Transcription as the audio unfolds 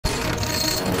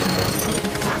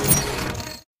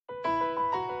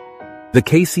The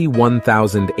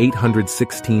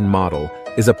KC1816 model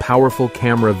is a powerful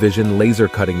camera vision laser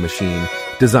cutting machine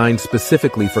designed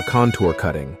specifically for contour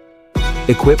cutting.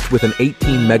 Equipped with an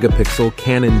 18-megapixel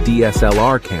Canon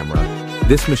DSLR camera,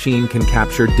 this machine can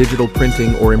capture digital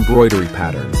printing or embroidery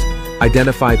patterns,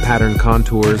 identify pattern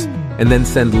contours, and then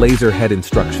send laser head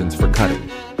instructions for cutting.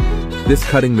 This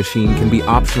cutting machine can be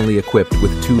optionally equipped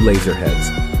with 2 laser heads,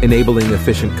 enabling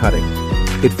efficient cutting.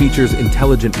 It features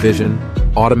intelligent vision,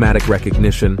 automatic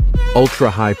recognition,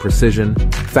 ultra-high precision,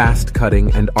 fast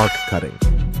cutting, and arc cutting.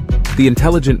 The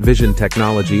intelligent vision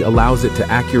technology allows it to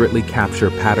accurately capture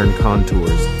pattern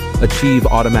contours, achieve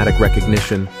automatic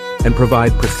recognition, and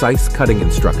provide precise cutting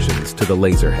instructions to the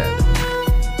laser head.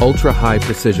 Ultra-high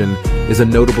precision is a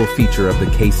notable feature of the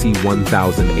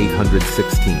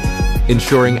KC1816,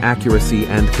 ensuring accuracy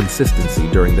and consistency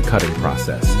during the cutting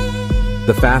process.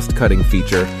 The fast cutting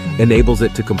feature enables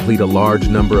it to complete a large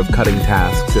number of cutting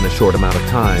tasks in a short amount of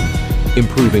time,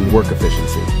 improving work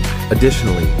efficiency.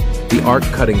 Additionally, the arc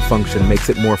cutting function makes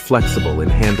it more flexible in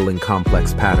handling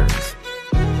complex patterns.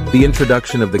 The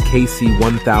introduction of the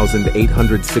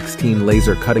KC1816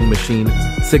 laser cutting machine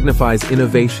signifies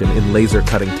innovation in laser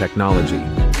cutting technology,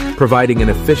 providing an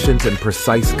efficient and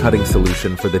precise cutting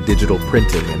solution for the digital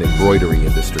printing and embroidery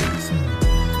industries.